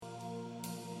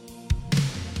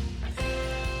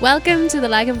Welcome to the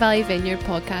Lagan Valley Vineyard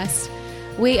podcast.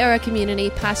 We are a community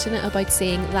passionate about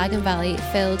seeing Lagan Valley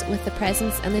filled with the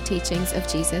presence and the teachings of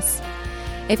Jesus.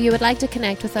 If you would like to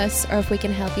connect with us or if we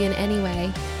can help you in any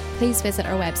way, please visit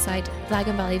our website,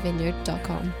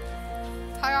 laganvalleyvineyard.com.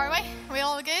 How are we? Are we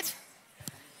all good?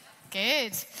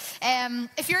 Good.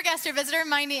 If you're a guest or visitor,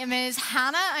 my name is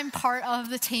Hannah. I'm part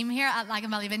of the team here at Lagan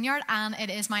Valley Vineyard, and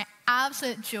it is my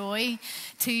absolute joy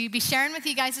to be sharing with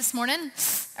you guys this morning,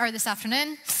 or this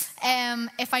afternoon.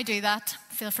 If I do that,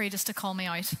 feel free just to call me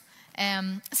out.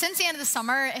 Since the end of the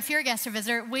summer, if you're a guest or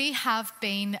visitor, we have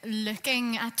been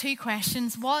looking at two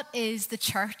questions. What is the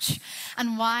church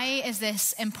and why is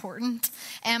this important?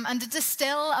 And to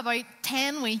distill about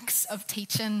 10 weeks of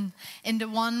teaching into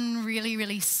one really,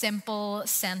 really simple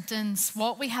sentence,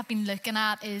 what we have been looking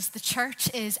at is the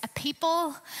church is a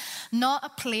people, not a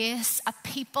place, a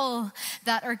people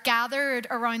that are gathered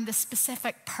around the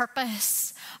specific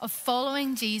purpose of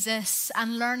following Jesus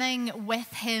and learning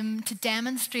with him to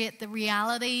demonstrate the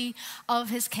reality of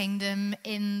his kingdom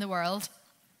in the world.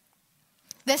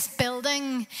 This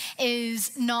building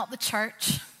is not the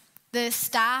church. The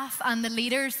staff and the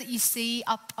leaders that you see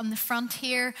up on the front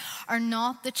here are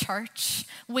not the church.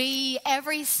 We,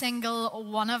 every single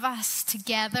one of us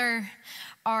together,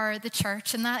 are the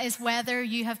church. And that is whether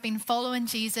you have been following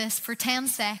Jesus for 10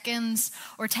 seconds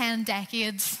or 10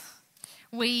 decades.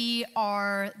 We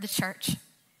are the church.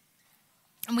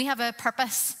 And we have a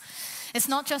purpose. It's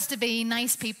not just to be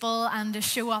nice people and to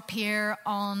show up here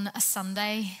on a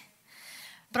Sunday,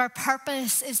 but our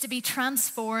purpose is to be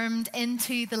transformed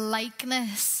into the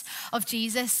likeness of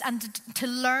Jesus and to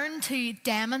learn to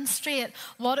demonstrate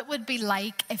what it would be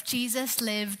like if Jesus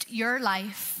lived your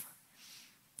life.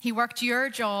 He worked your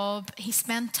job. He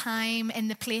spent time in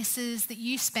the places that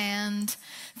you spend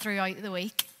throughout the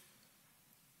week.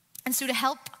 And so to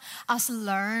help us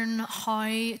learn how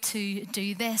to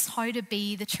do this, how to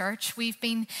be the church, we've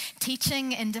been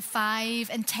teaching into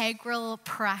 5 integral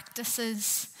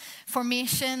practices: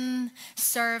 formation,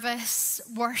 service,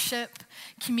 worship,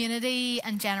 community,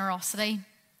 and generosity.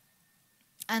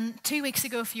 And 2 weeks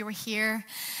ago, if you were here,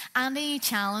 Andy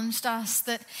challenged us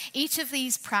that each of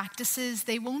these practices,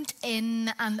 they won't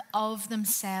in and of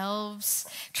themselves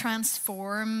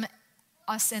transform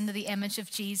us into the image of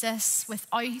Jesus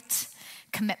without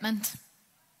commitment.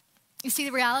 You see,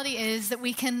 the reality is that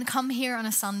we can come here on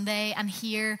a Sunday and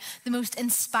hear the most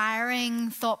inspiring,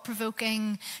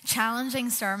 thought-provoking, challenging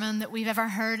sermon that we've ever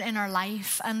heard in our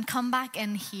life and come back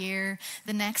in here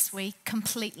the next week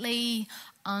completely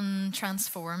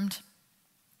untransformed.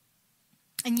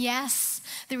 And yes,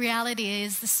 the reality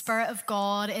is the Spirit of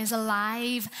God is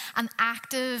alive and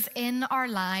active in our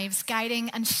lives, guiding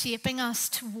and shaping us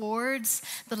towards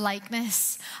the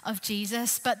likeness of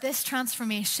Jesus. But this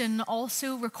transformation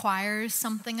also requires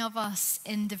something of us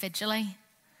individually.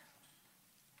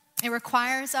 It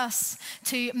requires us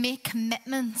to make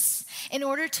commitments in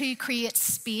order to create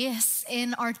space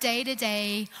in our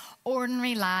day-to-day,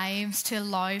 ordinary lives to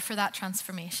allow for that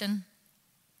transformation.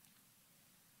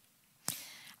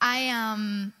 I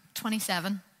am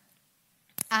 27,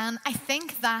 and I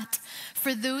think that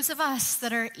for those of us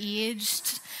that are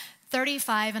aged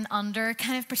 35 and under,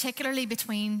 kind of particularly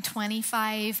between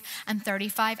 25 and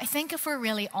 35, I think if we're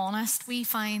really honest, we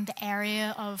find the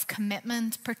area of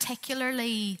commitment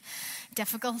particularly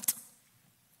difficult.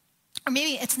 Or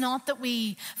maybe it's not that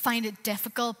we find it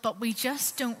difficult, but we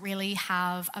just don't really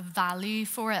have a value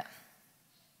for it.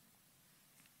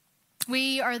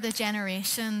 We are the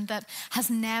generation that has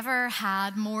never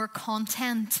had more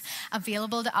content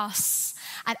available to us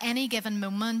at any given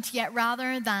moment, yet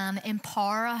rather than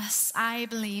empower us, I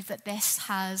believe that this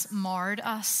has marred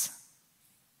us.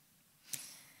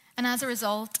 And as a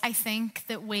result, I think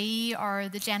that we are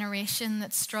the generation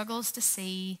that struggles to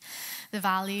see the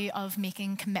value of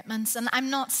making commitments. And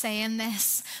I'm not saying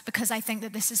this because I think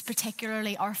that this is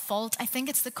particularly our fault. I think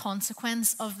it's the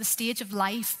consequence of the stage of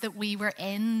life that we were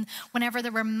in whenever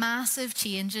there were massive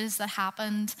changes that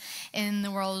happened in the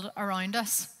world around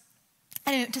us.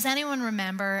 I don't know, does anyone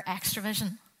remember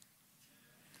Extravision?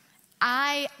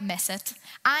 I miss it.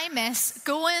 I miss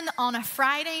going on a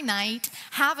Friday night,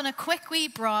 having a quick wee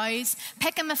browse,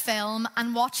 picking a film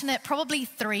and watching it probably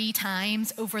 3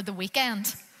 times over the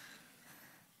weekend.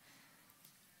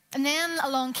 And then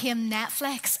along came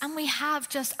Netflix, and we have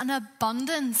just an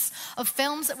abundance of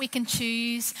films that we can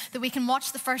choose, that we can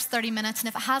watch the first 30 minutes, and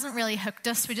if it hasn't really hooked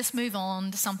us, we just move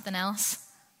on to something else.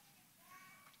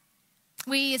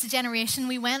 We as a generation,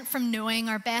 we went from knowing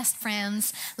our best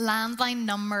friend's landline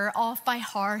number off by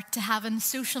heart to having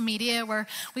social media where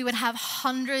we would have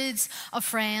hundreds of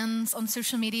friends on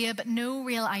social media but no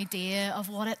real idea of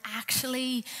what it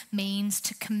actually means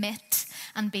to commit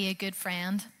and be a good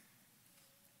friend.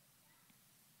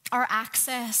 Our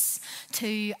access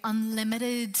to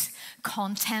unlimited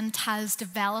content has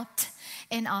developed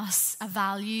in us a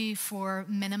value for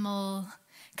minimal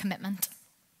commitment.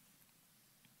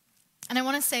 And I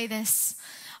want to say this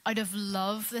out of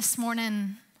love this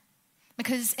morning,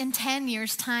 because in 10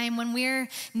 years' time, when we're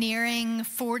nearing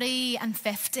 40 and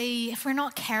 50, if we're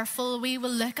not careful, we will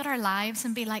look at our lives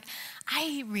and be like,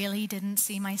 I really didn't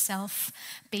see myself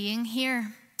being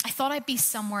here. I thought I'd be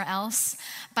somewhere else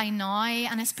by now,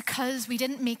 and it's because we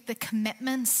didn't make the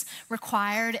commitments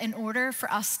required in order for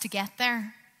us to get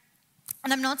there.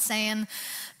 And I'm not saying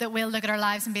that we'll look at our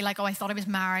lives and be like, oh, I thought I was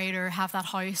married or have that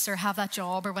house or have that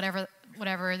job or whatever,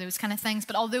 those kind of things.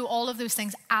 But although all of those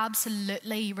things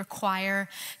absolutely require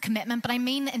commitment, but I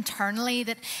mean internally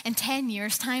that in 10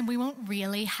 years' time, we won't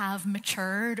really have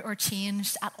matured or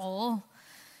changed at all.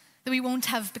 That we won't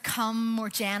have become more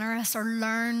generous or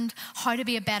learned how to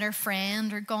be a better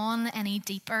friend or gone any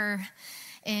deeper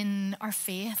in our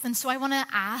faith. And so I want to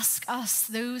ask us,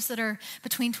 those that are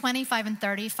between 25 and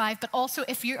 35, but also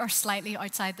if you are slightly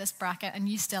outside this bracket and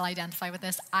you still identify with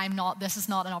this, this is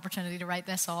not an opportunity to write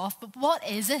this off, but what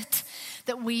is it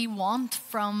that we want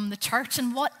from the church,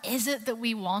 and what is it that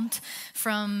we want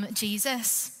from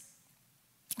Jesus?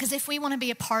 Because if we want to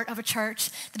be a part of a church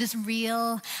that is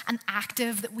real and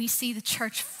active, that we see the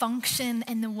church function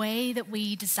in the way that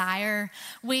we desire,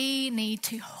 we need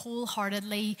to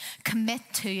wholeheartedly commit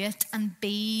to it and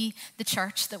be the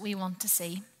church that we want to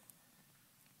see.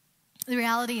 The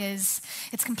reality is,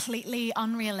 it's completely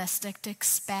unrealistic to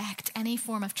expect any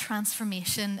form of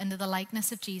transformation into the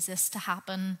likeness of Jesus to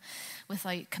happen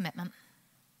without commitment.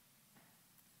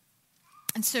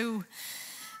 And so,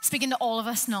 speaking to all of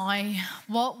us now,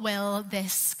 what will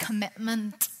this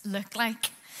commitment look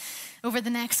like? Over the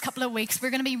next couple of weeks,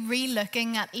 we're going to be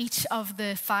re-looking at each of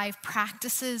the 5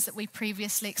 practices that we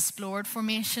previously explored: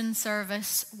 formation,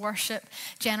 service, worship,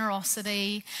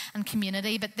 generosity, and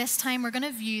community. But this time, we're going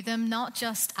to view them not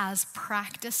just as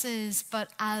practices, but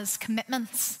as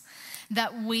commitments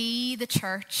that we, the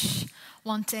church,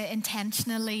 want to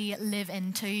intentionally live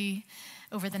into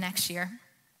over the next year.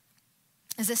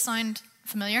 Does this sound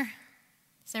familiar?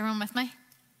 Is everyone with me?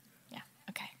 Yeah,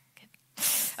 okay,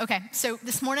 good. Okay, so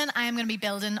this morning I am going to be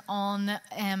building on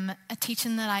a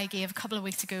teaching that I gave a couple of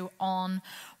weeks ago on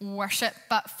worship.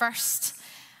 But first,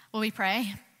 will we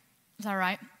pray? Is that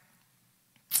right?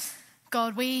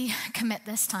 God, we commit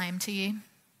this time to you.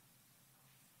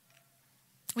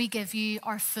 We give you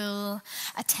our full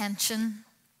attention.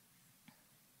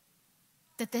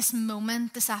 That this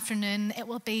moment, this afternoon, it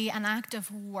will be an act of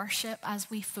worship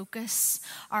as we focus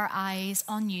our eyes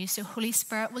on you. So Holy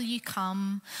Spirit, will you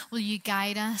come? Will you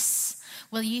guide us?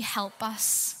 Will you help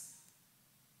us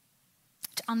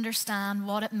to understand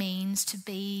what it means to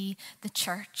be the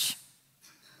church?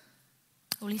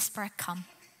 Holy Spirit, come.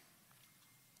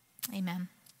 Amen.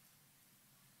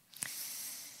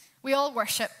 We all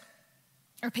worship.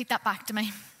 Repeat that back to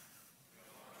me.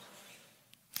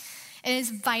 It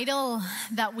is vital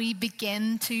that we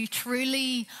begin to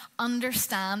truly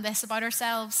understand this about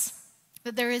ourselves,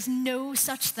 that there is no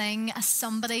such thing as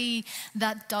somebody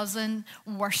that doesn't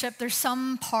worship. There's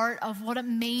some part of what it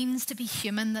means to be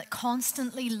human that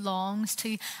constantly longs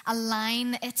to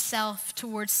align itself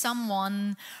towards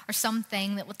someone or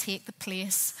something that will take the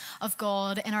place of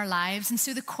God in our lives. And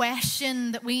so the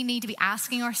question that we need to be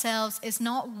asking ourselves is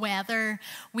not whether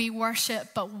we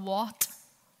worship, but what.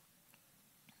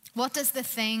 What does the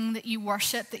thing that you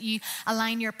worship, that you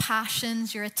align your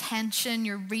passions, your attention,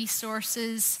 your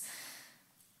resources,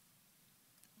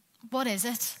 what is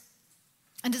it?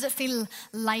 And does it feel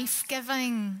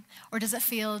life-giving or does it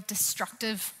feel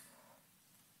destructive?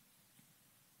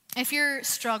 If you're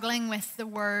struggling with the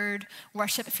word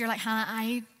worship, if you're like, Hannah,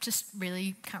 I just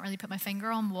really can't really put my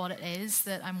finger on what it is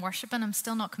that I'm worshiping, I'm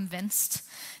still not convinced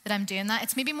that I'm doing that,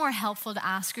 it's maybe more helpful to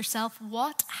ask yourself,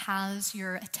 what has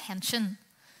your attention?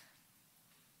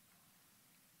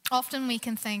 Often we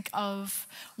can think of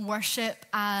worship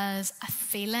as a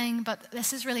feeling, but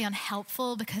this is really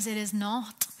unhelpful because it is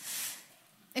not.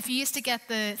 If you used to get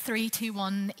the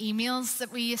 321 emails that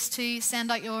we used to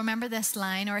send out, you'll remember this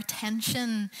line: our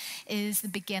attention is the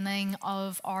beginning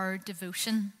of our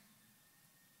devotion.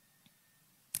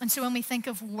 And so when we think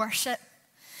of worship,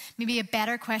 maybe a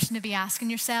better question to be asking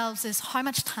yourselves is, how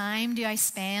much time do I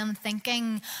spend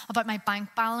thinking about my bank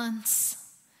balance?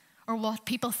 or what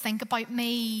people think about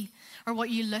me, or what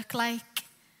you look like,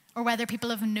 or whether people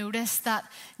have noticed that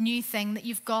new thing that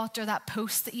you've got or that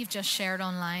post that you've just shared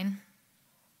online.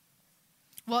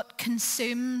 What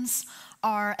consumes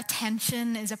our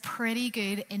attention is a pretty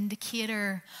good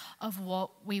indicator of what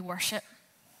we worship.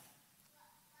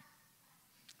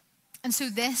 And so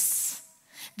this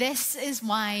is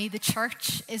why the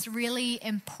church is really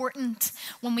important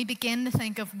when we begin to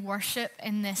think of worship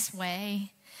in this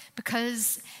way.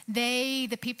 Because the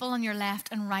people on your left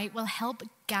and right, will help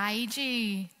guide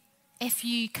you if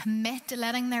you commit to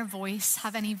letting their voice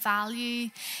have any value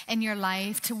in your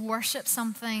life, to worship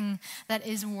something that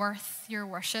is worth your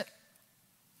worship.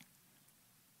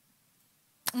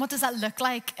 What does that look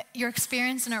like? You're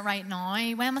experiencing it right now.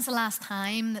 When was the last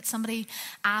time that somebody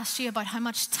asked you about how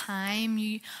much time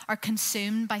you are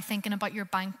consumed by thinking about your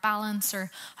bank balance,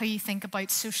 or how you think about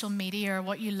social media, or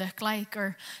what you look like,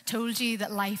 or told you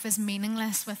that life is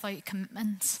meaningless without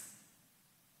commitment?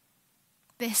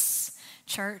 This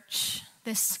church,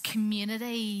 this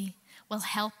community will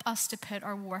help us to put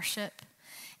our worship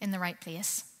in the right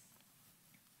place.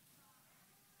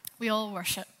 We all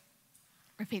worship.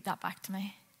 Repeat that back to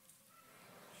me.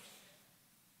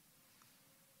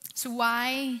 So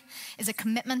why is a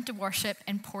commitment to worship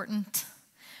important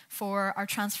for our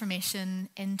transformation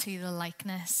into the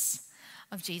likeness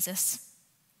of Jesus?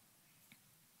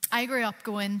 I grew up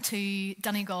going to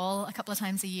Donegal a couple of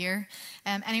times a year.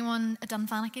 Anyone a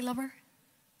Dunfanaghy lover?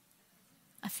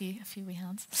 A few wee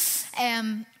hands.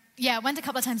 I went a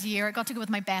couple of times a year. I got to go with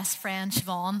my best friend,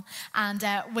 Siobhan, and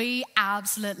we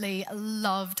absolutely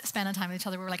loved spending time with each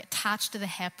other. We were like attached to the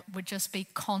hip, would just be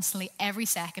constantly, every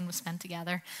second was spent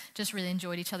together, just really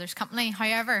enjoyed each other's company.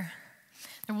 However,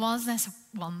 there was this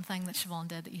one thing that Siobhan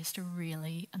did that used to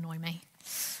really annoy me.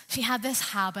 She had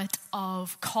this habit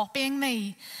of copying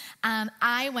me, and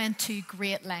I went to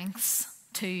great lengths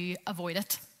to avoid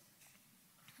it.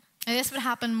 And this would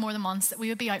happen more than once, that we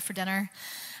would be out for dinner,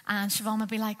 and Siobhan would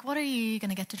be like, "What are you going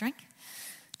to get to drink?"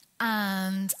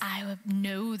 And I would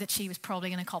know that she was probably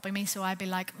going to copy me, so I'd be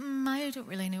like, "I don't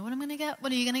really know what I'm going to get.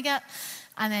 What are you going to get?"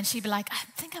 And then she'd be like, "I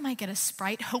think I might get a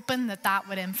Sprite," hoping that that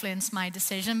would influence my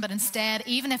decision. But instead,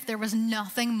 even if there was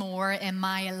nothing more in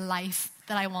my life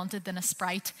that I wanted than a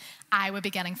Sprite, I would be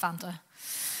getting Fanta.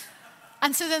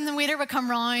 And so then the waiter would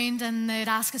come round and they'd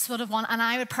ask us what I want, and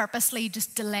I would purposely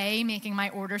just delay making my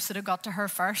order so that it got to her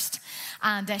first.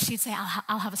 And she'd say,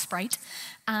 I'll have a Sprite.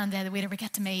 And the waiter would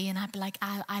get to me, and I'd be like,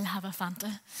 I'll have a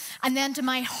Fanta. And then to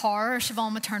my horror,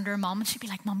 Siobhan would turn to her mum, and she'd be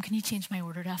like, "Mum, can you change my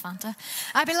order to a Fanta?"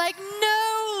 I'd be like,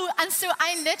 "No!" And so I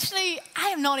am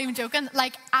not even joking,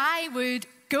 like I would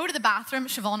go to the bathroom.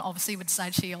 Siobhan obviously would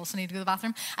decide she also needed to go to the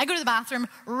bathroom. I go to the bathroom,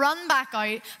 run back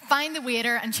out, find the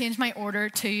waiter, and change my order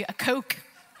to a Coke.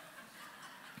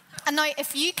 And now,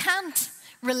 if you can't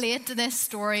relate to this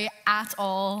story at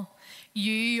all,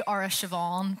 you are a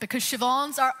Siobhan, because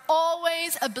Siobhans are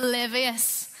always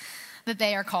oblivious that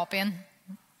they are copying.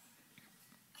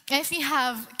 If you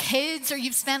have kids, or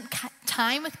you've spent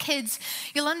time with kids,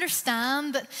 you'll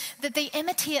understand that they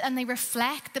imitate and they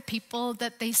reflect the people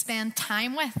that they spend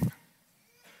time with.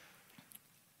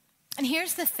 And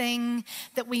here's the thing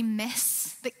that we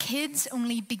miss, that kids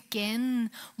only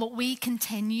begin what we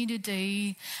continue to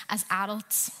do as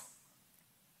adults.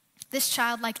 This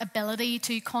childlike ability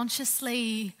to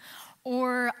consciously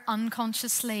or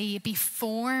unconsciously be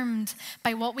formed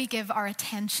by what we give our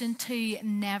attention to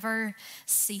never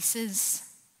ceases.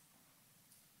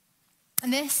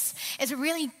 And this is a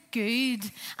really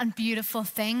good and beautiful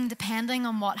thing, depending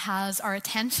on what has our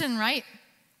attention, right?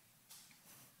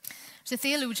 There's a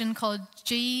theologian called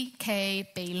G.K.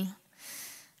 Beale,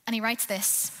 and he writes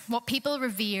this: "What people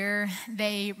revere,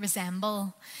 they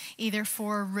resemble, either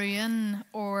for ruin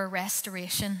or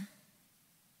restoration.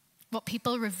 What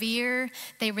people revere,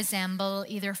 they resemble,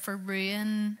 either for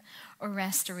ruin or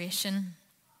restoration."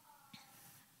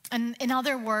 And in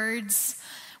other words,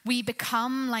 we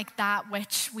become like that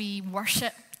which we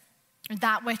worship, or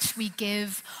that which we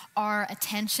give our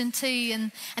attention to.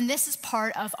 And this is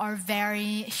part of our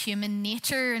very human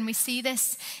nature. And we see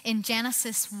this in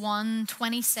Genesis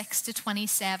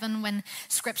 1:26-27, when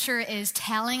Scripture is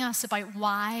telling us about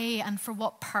why and for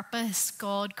what purpose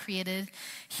God created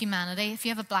humanity. If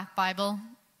you have a black Bible,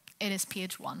 it is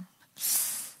page 1.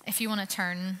 If you want to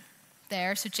turn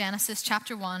there. So Genesis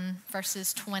chapter 1,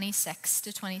 verses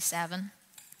 26-27.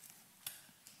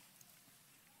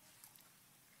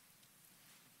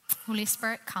 Holy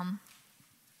Spirit, come.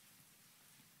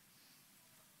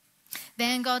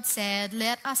 Then God said,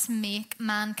 "Let us make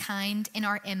mankind in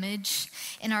our image,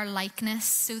 in our likeness,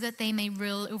 so that they may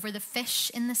rule over the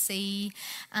fish in the sea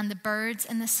and the birds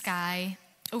in the sky,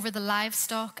 over the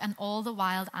livestock and all the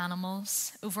wild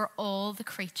animals, over all the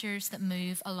creatures that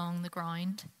move along the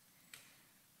ground."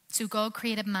 So God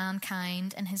created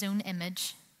mankind in his own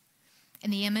image.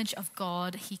 In the image of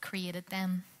God, he created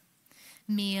them.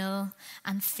 Male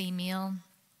and female,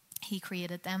 he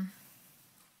created them.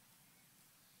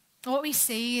 What we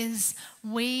see is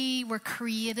we were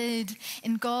created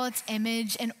in God's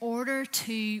image in order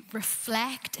to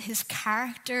reflect his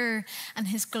character and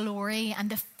his glory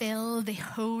and to fill the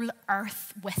whole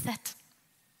earth with it.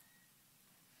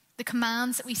 The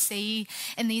commands that we see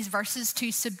in these verses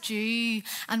to subdue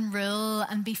and rule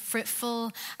and be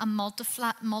fruitful and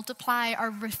multiply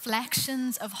are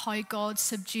reflections of how God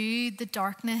subdued the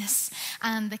darkness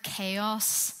and the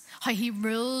chaos, how he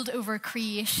ruled over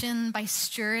creation by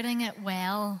stewarding it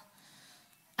well,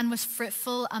 and was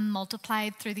fruitful and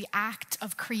multiplied through the act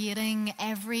of creating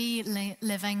every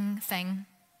living thing.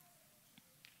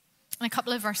 And a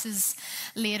couple of verses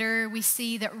later, we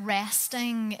see that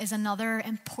resting is another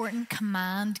important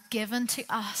command given to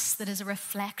us that is a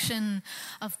reflection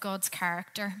of God's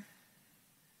character.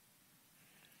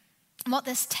 And what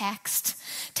this text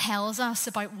tells us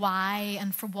about why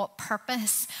and for what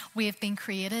purpose we have been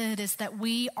created is that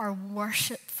we are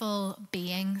worshipful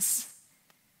beings.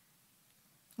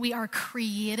 We are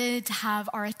created to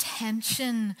have our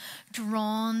attention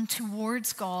drawn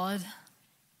towards God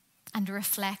and to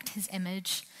reflect his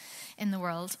image in the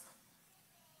world.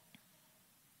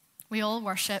 We all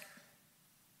worship,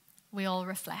 we all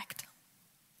reflect.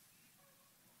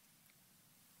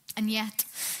 And yet,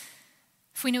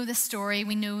 if we know this story,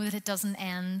 we know that it doesn't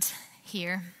end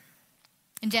here.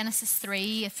 In Genesis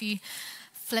 3, if you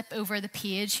flip over the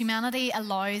page, humanity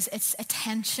allows its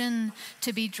attention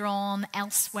to be drawn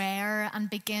elsewhere and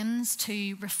begins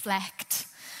to reflect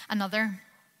another.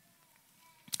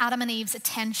 Adam and Eve's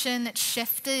attention, it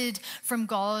shifted from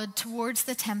God towards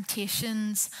the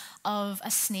temptations of a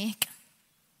snake.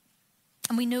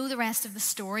 And we know the rest of the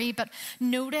story, but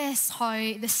notice how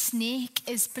the snake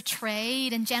is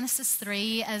portrayed in Genesis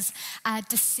 3 as a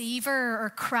deceiver or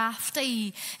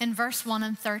crafty in verse 1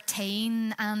 and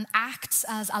 13 and acts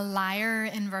as a liar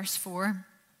in verse 4.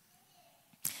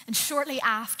 And shortly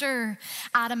after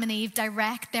Adam and Eve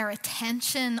direct their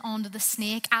attention onto the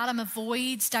snake, Adam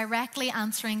avoids directly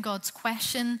answering God's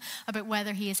question about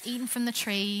whether he has eaten from the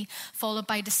tree, followed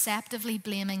by deceptively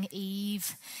blaming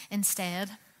Eve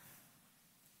instead.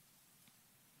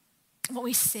 What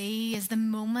we see is the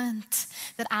moment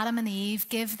that Adam and Eve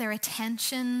give their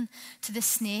attention to the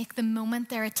snake, the moment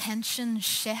their attention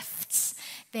shifts,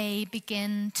 they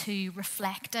begin to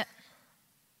reflect it.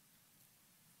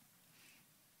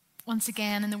 Once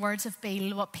again, in the words of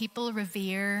Beale, what people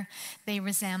revere, they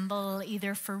resemble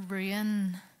either for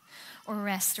ruin or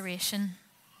restoration.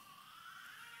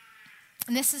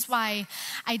 And this is why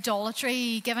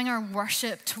idolatry, giving our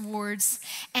worship towards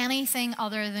anything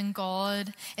other than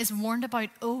God, is warned about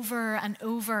over and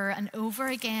over and over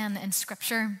again in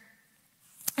Scripture.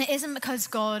 It isn't because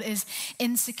God is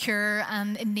insecure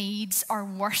and needs our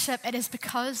worship. It is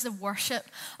because the worship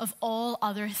of all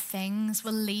other things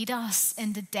will lead us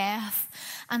into death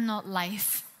and not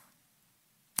life.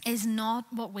 It is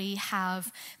not what we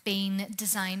have been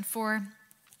designed for.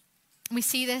 We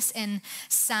see this in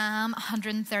Psalm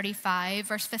 135,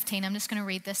 verse 15. I'm just going to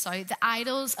read this out. "The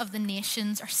idols of the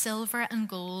nations are silver and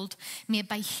gold, made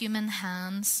by human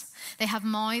hands. They have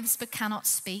mouths but cannot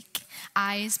speak,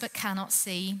 eyes but cannot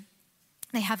see.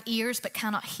 They have ears but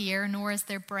cannot hear, nor is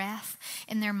there breath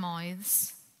in their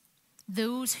mouths.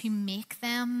 Those who make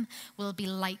them will be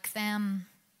like them,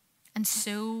 and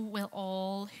so will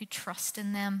all who trust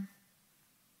in them."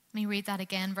 Let me read that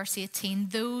again, verse 18.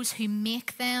 "Those who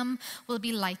make them will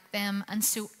be like them, and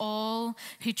so all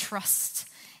who trust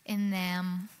in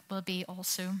them will be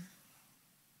also."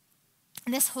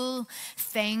 And this whole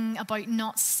thing about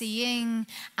not seeing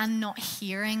and not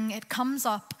hearing, it comes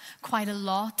up quite a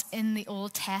lot in the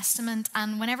Old Testament.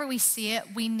 And whenever we see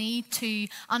it, we need to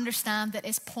understand that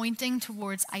it's pointing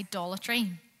towards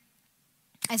idolatry.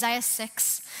 Isaiah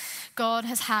 6, God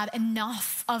has had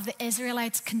enough of the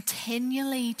Israelites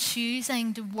continually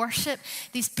choosing to worship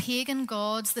these pagan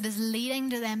gods that is leading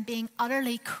to them being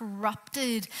utterly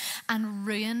corrupted and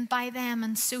ruined by them.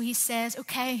 And so he says,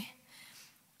 okay,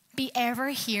 be ever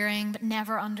hearing but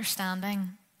never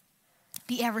understanding.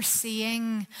 Be ever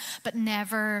seeing but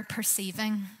never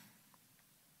perceiving.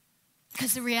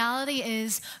 Because the reality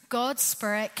is God's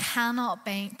Spirit cannot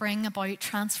bring about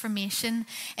transformation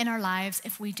in our lives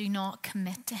if we do not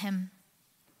commit to him.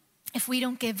 if we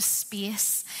don't give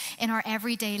space in our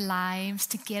everyday lives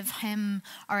to give him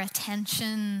our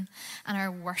attention and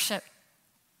our worship.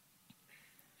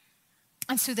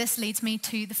 And so this leads me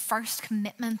to the first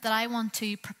commitment that I want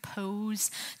to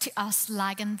propose to us,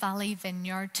 Lagan Valley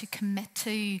Vineyard, to commit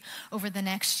to over the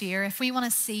next year. If we want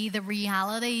to see the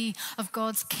reality of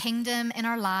God's kingdom in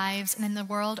our lives and in the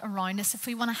world around us, if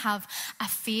we want to have a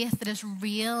faith that is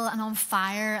real and on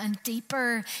fire and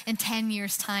deeper in 10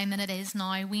 years' time than it is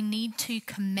now, we need to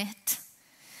commit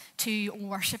to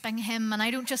worshiping him. And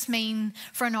I don't just mean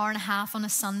for an hour and a half on a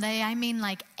Sunday. I mean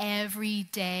like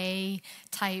everyday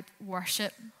type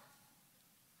worship.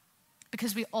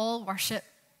 Because we all worship.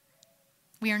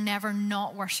 We are never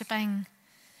not worshiping.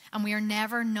 And we are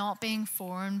never not being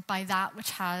formed by that which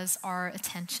has our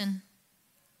attention.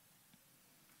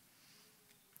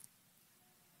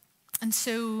 And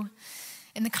so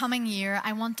in the coming year,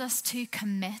 I want us to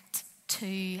commit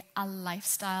to a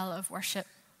lifestyle of worship.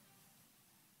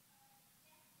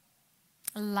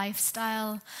 A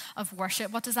lifestyle of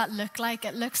worship. What does that look like?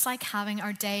 It looks like having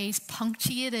our days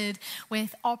punctuated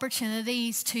with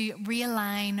opportunities to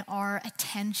realign our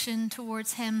attention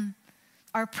towards him.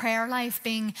 Our prayer life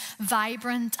being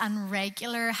vibrant and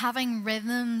regular, having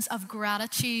rhythms of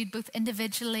gratitude both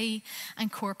individually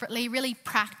and corporately. Really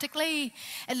practically,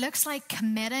 it looks like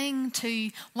committing to,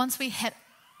 once we hit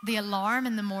the alarm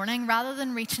in the morning, rather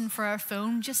than reaching for our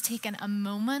phone, just taking a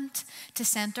moment to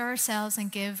center ourselves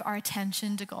and give our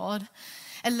attention to God.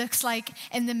 It looks like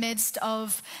in the midst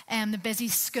of the busy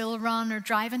school run or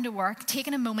driving to work,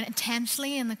 taking a moment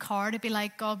intentionally in the car to be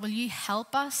like, God, will you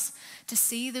help us to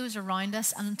see those around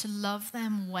us and to love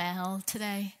them well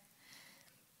today?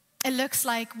 It looks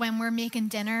like when we're making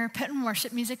dinner, putting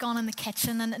worship music on in the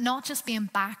kitchen and not just being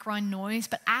background noise,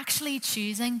 but actually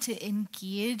choosing to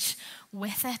engage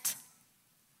with it.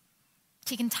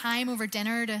 Taking time over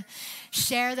dinner to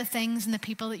share the things and the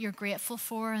people that you're grateful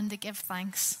for and to give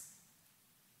thanks.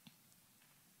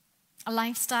 A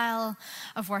lifestyle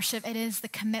of worship, it is the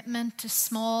commitment to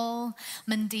small,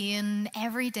 mundane,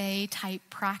 everyday type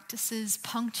practices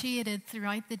punctuated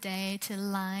throughout the day to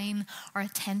align our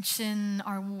attention,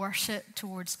 our worship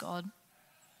towards God.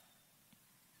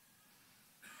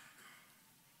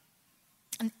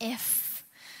 And if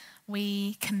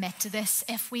we commit to this,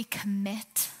 if we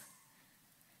commit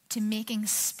to making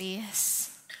space,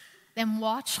 then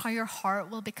watch how your heart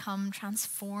will become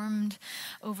transformed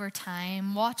over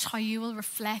time. Watch how you will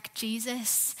reflect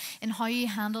Jesus in how you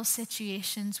handle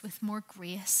situations with more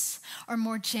grace or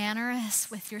more generous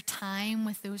with your time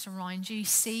with those around you.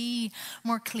 See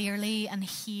more clearly and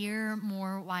hear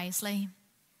more wisely.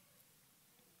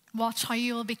 Watch how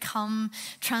you will become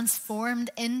transformed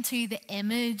into the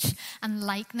image and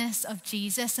likeness of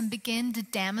Jesus and begin to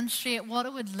demonstrate what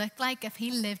it would look like if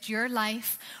he lived your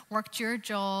life, worked your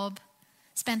job,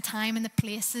 spent time in the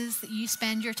places that you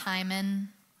spend your time in,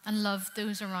 and loved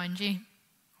those around you.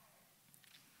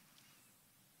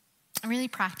 Really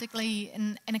practically,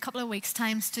 in a couple of weeks'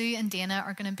 time, Stu and Dana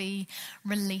are going to be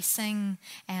releasing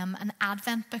an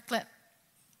Advent booklet.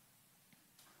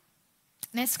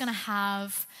 And it's going to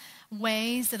have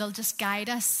ways that'll just guide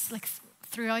us like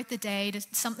throughout the day, to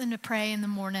something to pray in the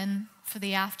morning, for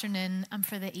the afternoon, and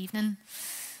for the evening.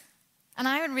 And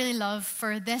I would really love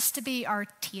for this to be our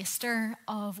taster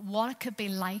of what it could be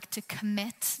like to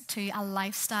commit to a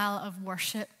lifestyle of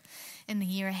worship in the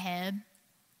year ahead.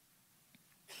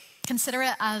 Consider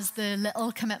it as the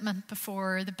little commitment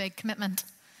before the big commitment.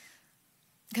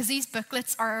 Because these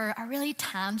booklets are a really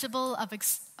tangible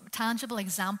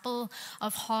example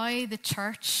of how the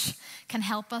church can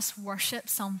help us worship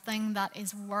something that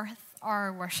is worth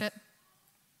our worship.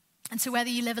 And so whether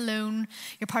you live alone,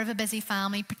 you're part of a busy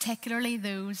family, particularly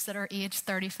those that are aged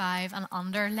 35 and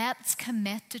under, let's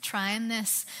commit to trying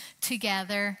this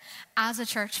together as a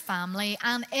church family.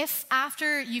 And if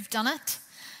after you've done it,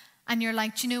 and you're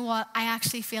like, do you know what? I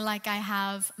actually feel like I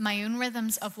have my own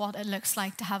rhythms of what it looks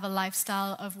like to have a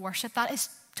lifestyle of worship. That is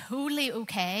totally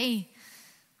okay.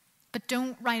 But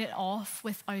don't write it off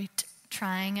without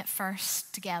trying it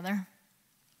first together.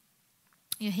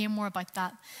 You'll hear more about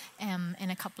that in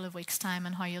a couple of weeks' time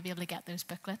and how you'll be able to get those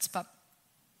booklets. But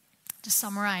to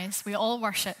summarize, we all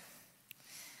worship.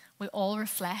 We all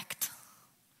reflect.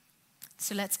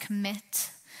 So let's commit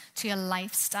to a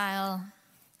lifestyle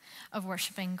of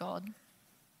worshiping God.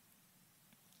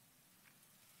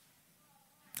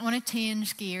 I want to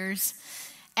change gears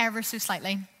ever so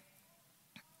slightly.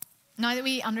 Now that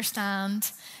we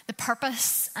understand the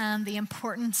purpose and the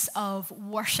importance of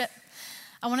worship,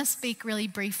 I want to speak really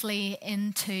briefly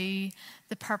into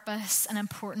the purpose and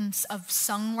importance of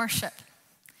sung worship.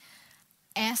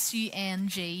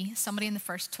 S-U-N-G. Somebody in the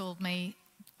first told me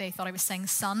they thought I was saying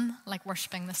sun, like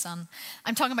worshipping the sun.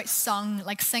 I'm talking about sung,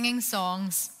 like singing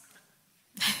songs.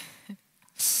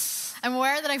 I'm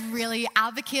aware that I've really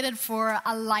advocated for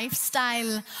a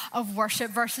lifestyle of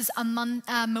worship versus a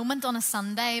moment on a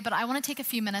Sunday, but I want to take a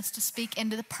few minutes to speak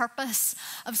into the purpose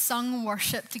of sung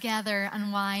worship together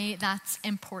and why that's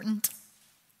important.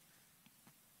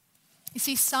 You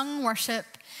see, sung worship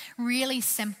really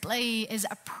simply is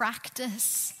a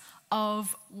practice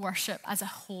of worship as a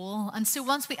whole. And so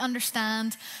once we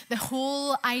understand the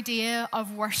whole idea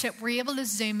of worship, we're able to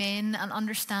zoom in and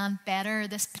understand better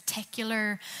this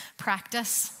particular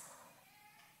practice.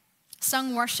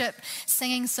 Sung worship,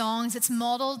 singing songs, it's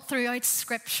modeled throughout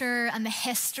Scripture and the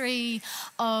history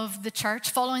of the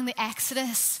church. Following the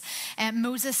Exodus,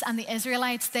 Moses and the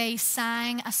Israelites, they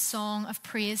sang a song of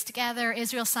praise together.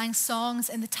 Israel sang songs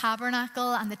in the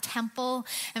tabernacle and the temple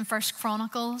in 1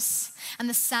 Chronicles. And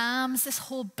the Psalms, this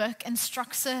whole book,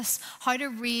 instructs us how to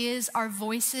raise our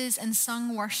voices in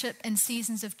sung worship in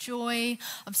seasons of joy,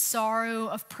 of sorrow,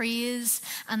 of praise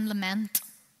and lament.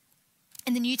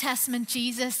 In the New Testament,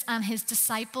 Jesus and his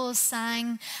disciples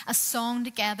sang a song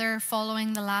together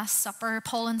following the Last Supper.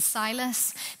 Paul and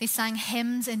Silas, they sang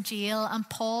hymns in jail, and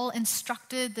Paul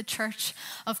instructed the church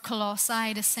of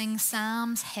Colossae to sing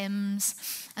psalms, hymns,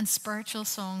 and spiritual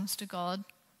songs to God.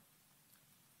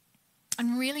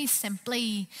 And really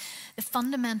simply, the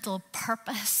fundamental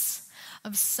purpose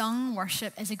of sung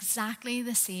worship is exactly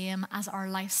the same as our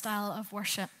lifestyle of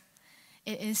worship.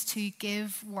 It is to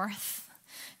give worth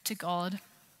to God,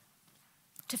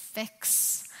 to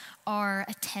fix our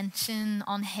attention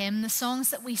on Him. The songs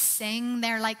that we sing,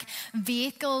 they're like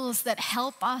vehicles that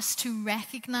help us to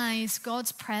recognize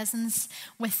God's presence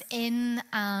within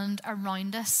and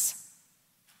around us.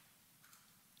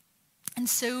 And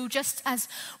so just as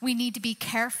we need to be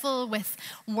careful with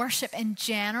worship in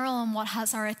general and what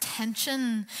has our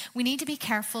attention, we need to be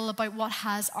careful about what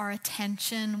has our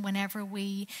attention whenever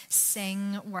we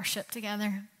sing worship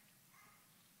together.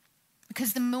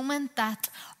 Because the moment that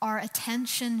our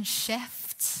attention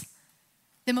shifts,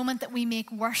 the moment that we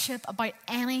make worship about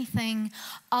anything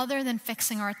other than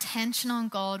fixing our attention on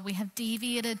God, we have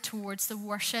deviated towards the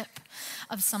worship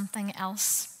of something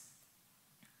else.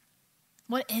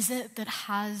 What is it that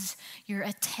has your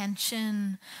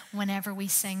attention whenever we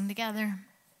sing together?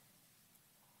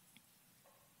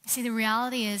 See, the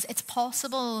reality is it's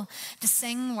possible to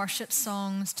sing worship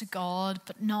songs to God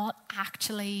but not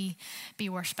actually be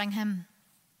worshiping Him.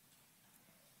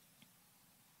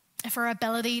 If our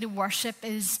ability to worship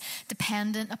is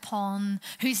dependent upon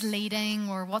who's leading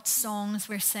or what songs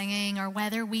we're singing or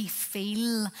whether we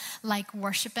feel like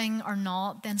worshiping or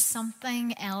not, then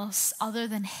something else other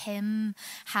than Him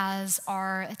has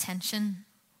our attention.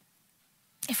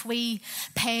 If we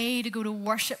pay to go to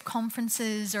worship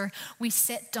conferences or we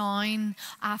sit down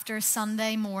after a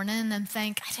Sunday morning and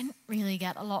think, I didn't really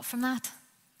get a lot from that,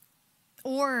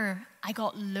 or I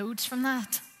got loads from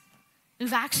that,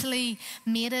 we've actually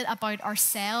made it about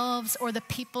ourselves or the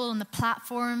people and the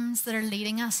platforms that are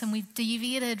leading us, and we've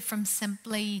deviated from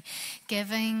simply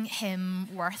giving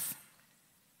Him worth.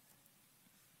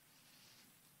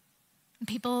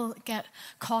 People get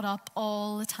caught up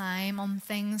all the time on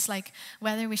things like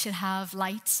whether we should have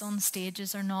lights on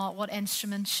stages or not, what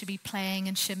instruments should be playing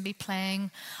and shouldn't be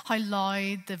playing, how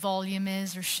loud the volume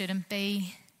is or shouldn't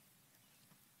be.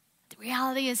 The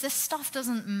reality is this stuff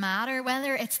doesn't matter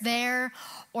whether it's there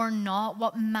or not.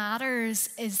 What matters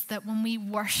is that when we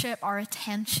worship, our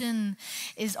attention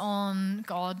is on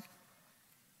God.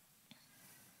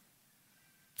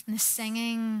 And the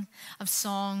singing of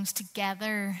songs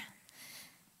together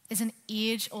is an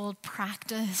age-old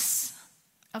practice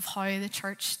of how the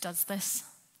church does this.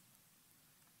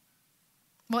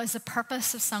 What is the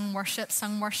purpose of sung worship?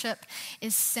 Sung worship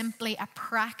is simply a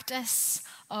practice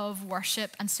of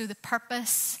worship, and so the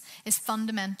purpose is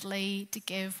fundamentally to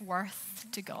give worth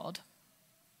to God.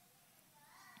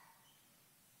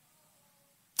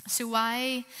 So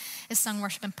why is sung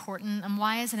worship important, and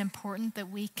why is it important that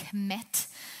we commit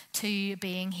to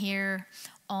being here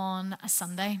on a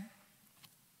Sunday?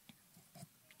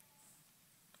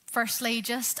 Firstly,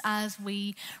 just as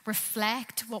we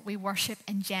reflect what we worship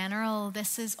in general,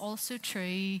 this is also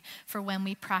true for when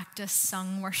we practice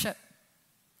sung worship.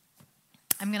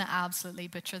 I'm going to absolutely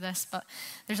butcher this, but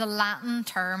there's a Latin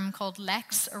term called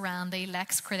lex orandi,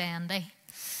 lex credendi.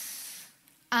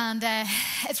 And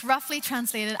it's roughly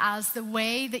translated as the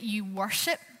way that you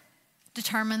worship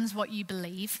determines what you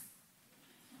believe.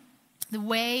 The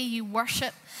way you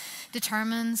worship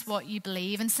determines what you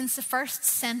believe. And since the first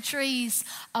centuries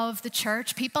of the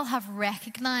church, people have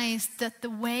recognized that the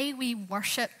way we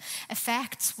worship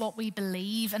affects what we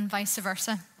believe and vice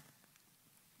versa.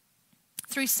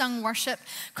 Through sung worship,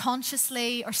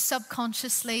 consciously or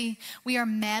subconsciously, we are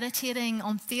meditating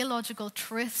on theological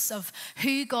truths of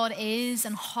who God is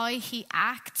and how he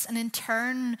acts. And in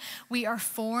turn, we are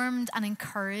formed and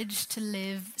encouraged to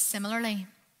live similarly.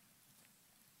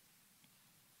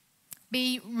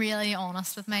 Be really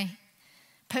honest with me.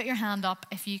 Put your hand up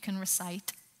if you can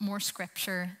recite more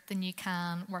scripture than you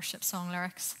can worship song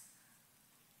lyrics.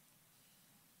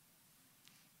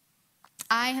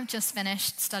 I have just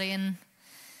finished studying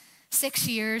 6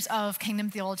 years of kingdom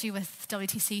theology with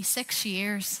WTC, 6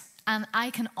 years. And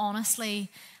I can honestly,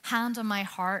 hand on my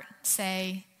heart,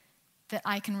 say that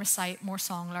I can recite more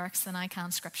song lyrics than I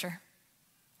can scripture.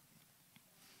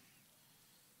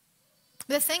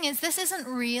 The thing is, this isn't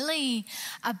really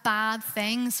a bad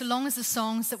thing so long as the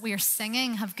songs that we are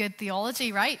singing have good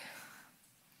theology, right?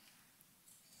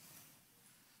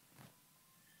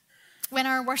 When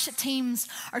our worship teams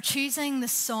are choosing the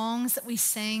songs that we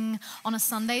sing on a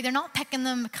Sunday, they're not picking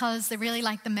them because they really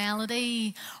like the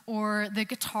melody or the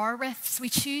guitar riffs. We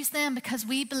choose them because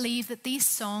we believe that these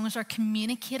songs are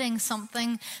communicating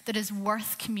something that is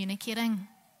worth communicating.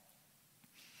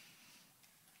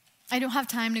 I don't have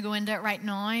time to go into it right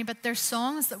now, but there's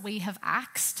songs that we have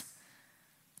axed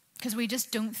because we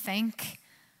just don't think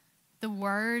the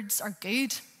words are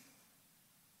good.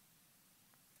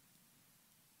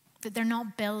 That they're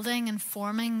not building and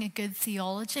forming a good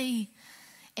theology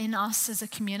in us as a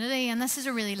community. And this is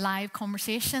a really live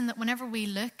conversation that whenever we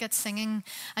look at singing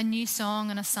a new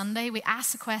song on a Sunday, we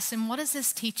ask the question, what is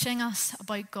this teaching us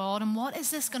about God? And what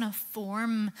is this going to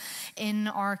form in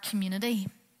our community?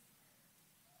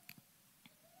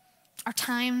 Our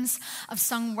times of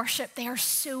sung worship, they are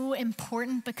so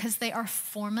important because they are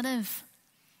formative.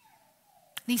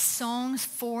 These songs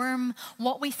form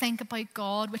what we think about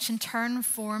God, which in turn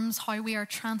forms how we are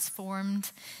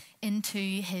transformed into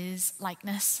his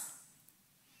likeness.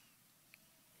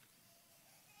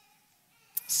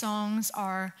 Songs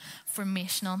are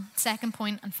formational. Second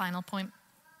point and final point.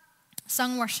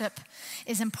 Sung worship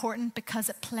is important because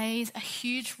it plays a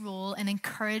huge role in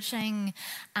encouraging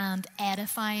and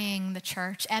edifying the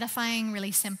church. Edifying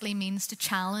really simply means to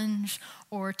challenge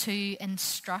or to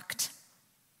instruct.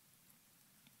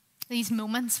 These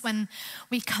moments when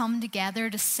we come together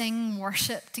to sing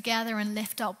worship together and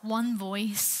lift up one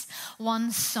voice,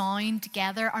 one sound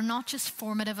together are not just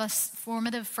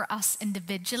formative for us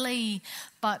individually,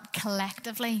 but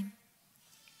collectively.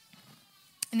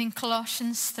 And in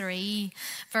Colossians 3,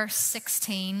 verse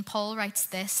 16, Paul writes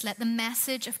this, "Let the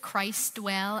message of Christ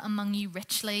dwell among you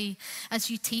richly as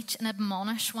you teach and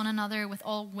admonish one another with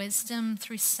all wisdom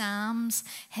through psalms,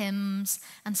 hymns,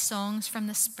 and songs from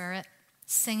the Spirit,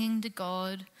 singing to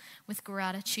God with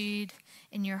gratitude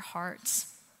in your hearts."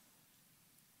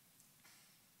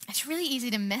 It's really easy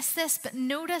to miss this, but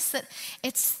notice that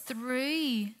it's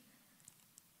through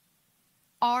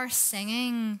our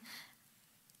singing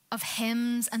of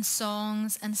hymns and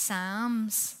songs and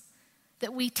psalms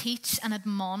that we teach and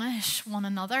admonish one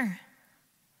another.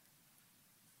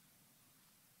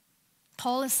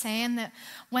 Paul is saying that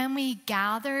when we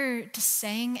gather to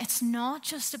sing, it's not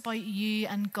just about you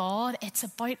and God, it's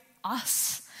about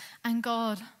us and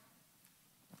God.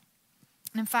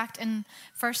 And in fact, in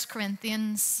 1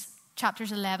 Corinthians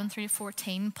chapters 11 through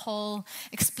 14, Paul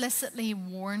explicitly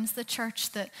warns the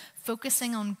church that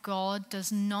focusing on God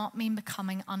does not mean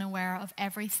becoming unaware of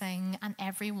everything and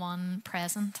everyone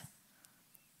present.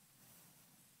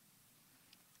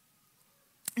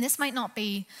 And this might not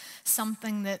be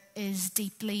something that is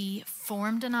deeply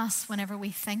formed in us whenever we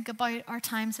think about our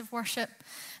times of worship.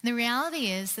 The reality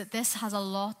is that this has a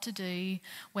lot to do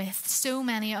with so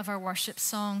many of our worship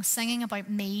songs singing about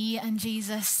me and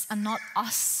Jesus and not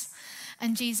us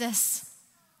and Jesus.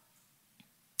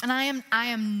 And I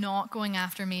am not going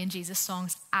after me and Jesus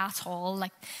songs at all.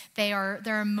 Like there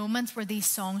are moments where these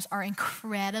songs are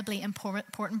incredibly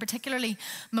important, particularly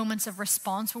moments of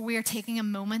response where we are taking a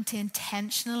moment to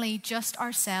intentionally just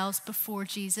ourselves before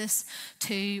Jesus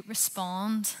to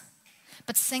respond.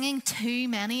 But singing too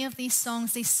many of these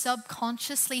songs, they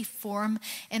subconsciously form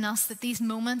in us that these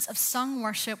moments of sung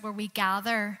worship where we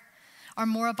gather are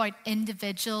more about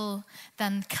individual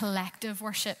than collective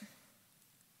worship.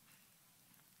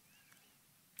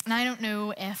 And I don't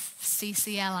know if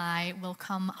CCLI will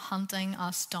come hunting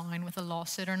us down with a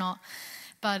lawsuit or not,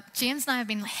 but James and I have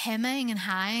been hemming and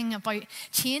hawing about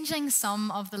changing some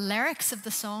of the lyrics of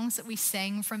the songs that we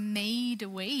sing from me to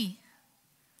we.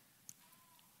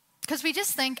 because we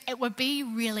just think it would be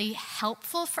really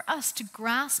helpful for us to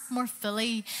grasp more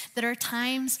fully that our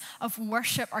times of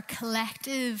worship are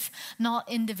collective,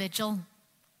 not individual.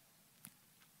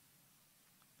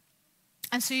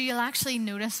 And so you'll actually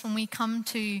notice when we come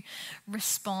to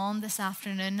respond this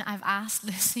afternoon, I've asked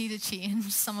Lucy to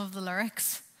change some of the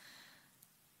lyrics.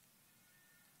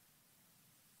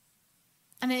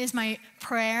 And it is my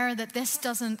prayer that this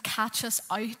doesn't catch us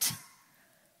out,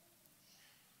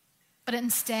 but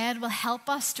instead will help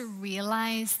us to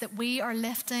realize that we are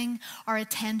lifting our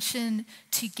attention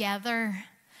together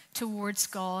towards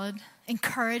God,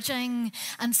 encouraging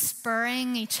and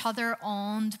spurring each other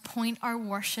on to point our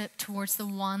worship towards the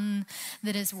one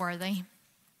that is worthy.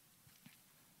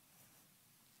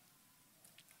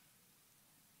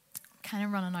 I'm kind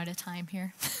of running out of time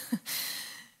here.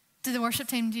 Do the worship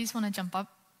team, do you just want to jump up?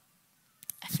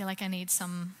 I feel like I need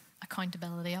some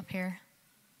accountability up here.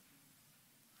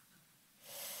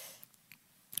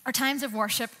 Our times of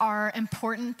worship are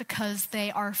important because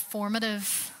they are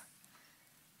formative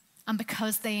and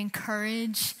because they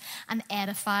encourage and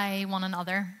edify one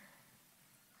another.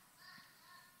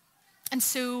 And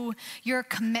so your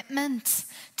commitment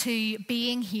to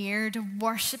being here, to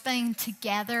worshiping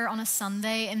together on a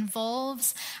Sunday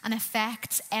involves and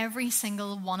affects every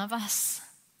single one of us.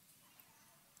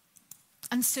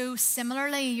 And so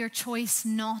similarly, your choice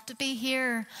not to be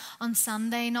here on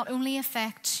Sunday not only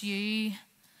affects you,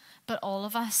 but all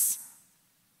of us.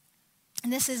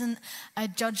 And this isn't a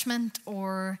judgment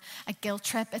or a guilt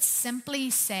trip. It's simply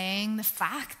saying the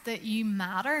fact that you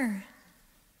matter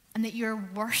and that your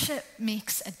worship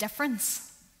makes a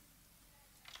difference.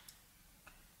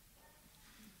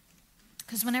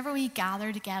 Because whenever we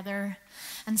gather together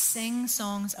and sing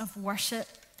songs of worship,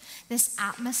 this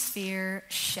atmosphere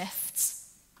shifts.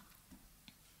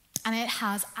 And it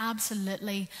has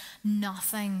absolutely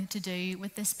nothing to do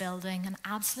with this building and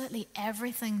absolutely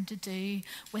everything to do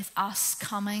with us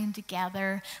coming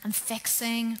together and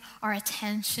fixing our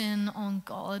attention on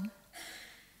God.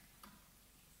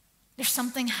 There's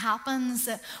something happens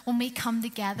that when we come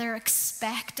together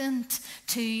expectant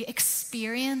to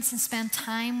experience and spend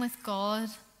time with God,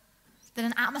 that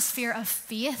an atmosphere of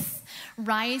faith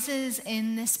rises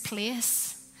in this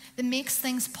place that makes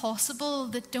things possible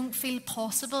that don't feel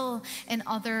possible in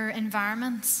other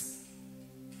environments.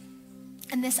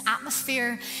 And this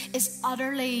atmosphere is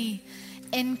utterly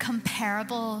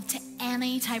incomparable to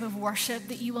any type of worship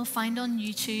that you will find on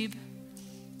YouTube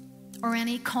or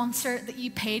any concert that you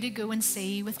pay to go and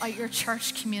see without your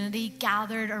church community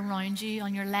gathered around you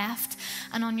on your left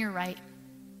and on your right.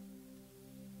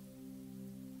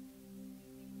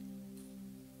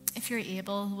 If you're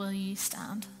able, will you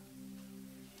stand?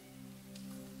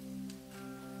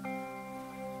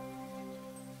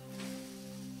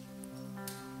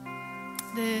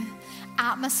 The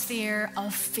atmosphere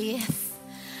of faith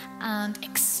and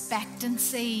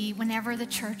expectancy whenever the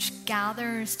church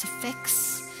gathers to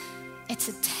fix its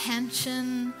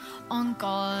attention on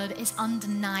God is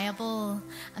undeniable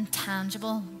and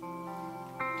tangible.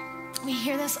 We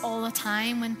hear this all the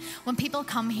time when people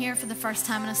come here for the first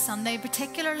time on a Sunday,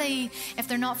 particularly if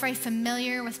they're not very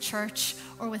familiar with church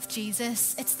or with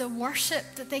Jesus. It's the worship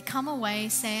that they come away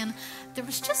saying, there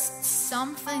was just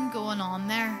something going on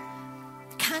there.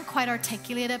 Can't quite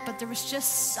articulate it, but there was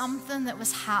just something that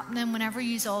was happening whenever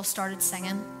you all started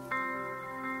singing.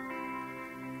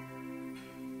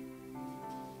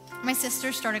 My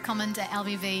sister started coming to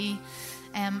LVV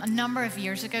a number of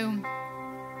years ago,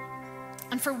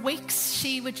 and for weeks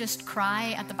she would just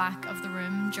cry at the back of the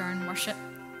room during worship.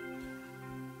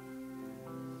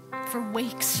 For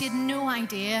weeks she had no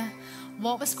idea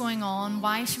what was going on,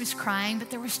 why she was crying, but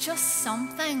there was just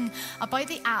something about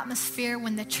the atmosphere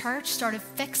when the church started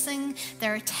fixing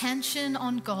their attention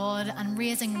on God and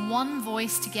raising one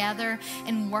voice together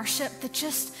in worship that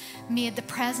just made the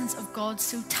presence of God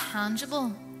so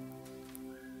tangible.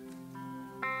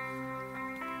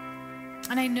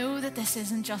 And I know that this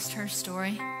isn't just her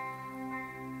story.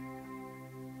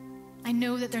 I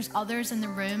know that there's others in the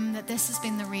room that this has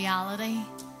been the reality.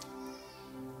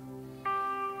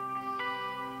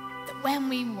 When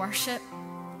we worship,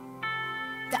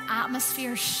 the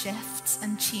atmosphere shifts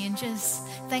and changes.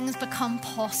 Things become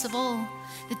possible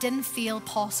that didn't feel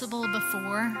possible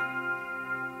before.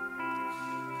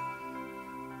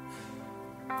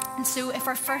 And so if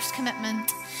our first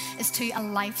commitment is to a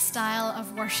lifestyle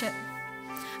of worship,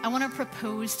 I want to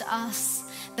propose to us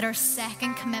that our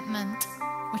second commitment,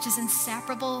 which is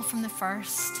inseparable from the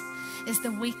first, is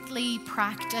the weekly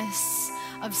practice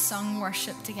of sung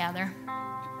worship together.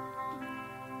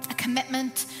 A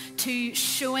commitment to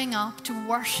showing up to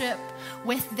worship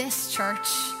with this church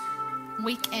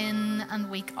week in and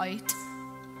week out,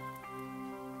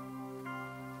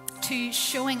 to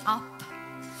showing up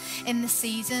in the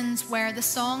seasons where the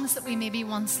songs that we maybe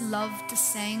once loved to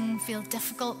sing feel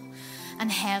difficult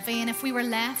and heavy. And if we were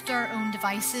left to our own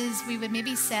devices, we would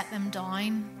maybe set them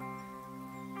down.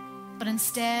 But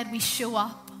instead, we show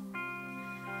up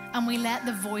and we let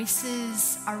the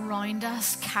voices around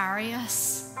us carry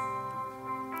us.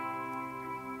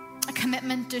 A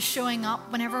commitment to showing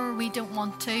up whenever we don't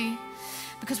want to,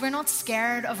 because we're not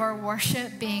scared of our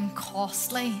worship being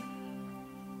costly,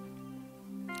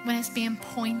 when it's being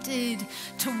pointed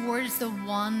towards the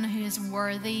one who is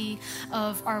worthy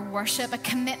of our worship. A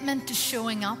commitment to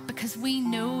showing up because we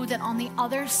know that on the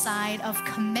other side of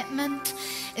commitment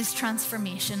is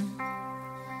transformation.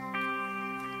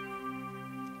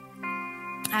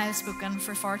 I have spoken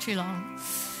for far too long,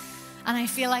 and I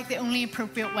feel like the only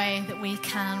appropriate way that we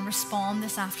can respond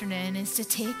this afternoon is to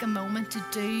take a moment to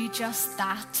do just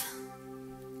that,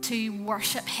 to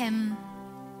worship Him,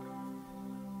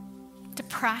 to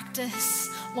practice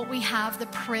what we have the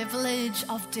privilege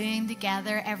of doing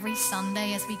together every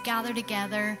Sunday as we gather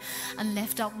together and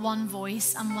lift up one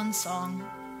voice and one song.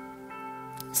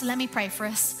 So let me pray for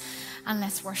us and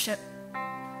let's worship.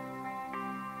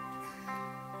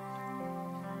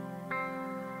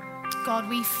 God,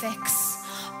 we fix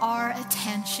our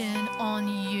attention on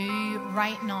you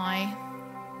right now.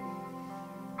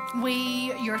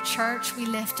 We, your church, we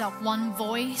lift up one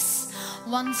voice,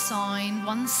 one sound,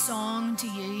 one song to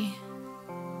you.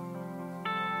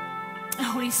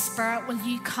 Holy Spirit, will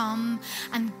you come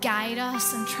and guide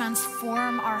us and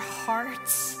transform our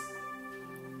hearts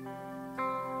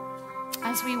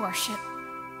as we worship,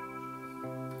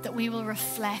 that we will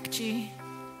reflect you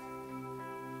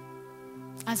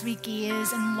as we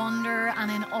gaze in wonder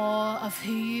and in awe of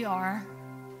who you are.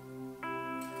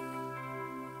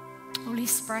 Holy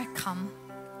Spirit, come.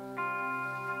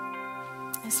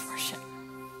 Let's worship.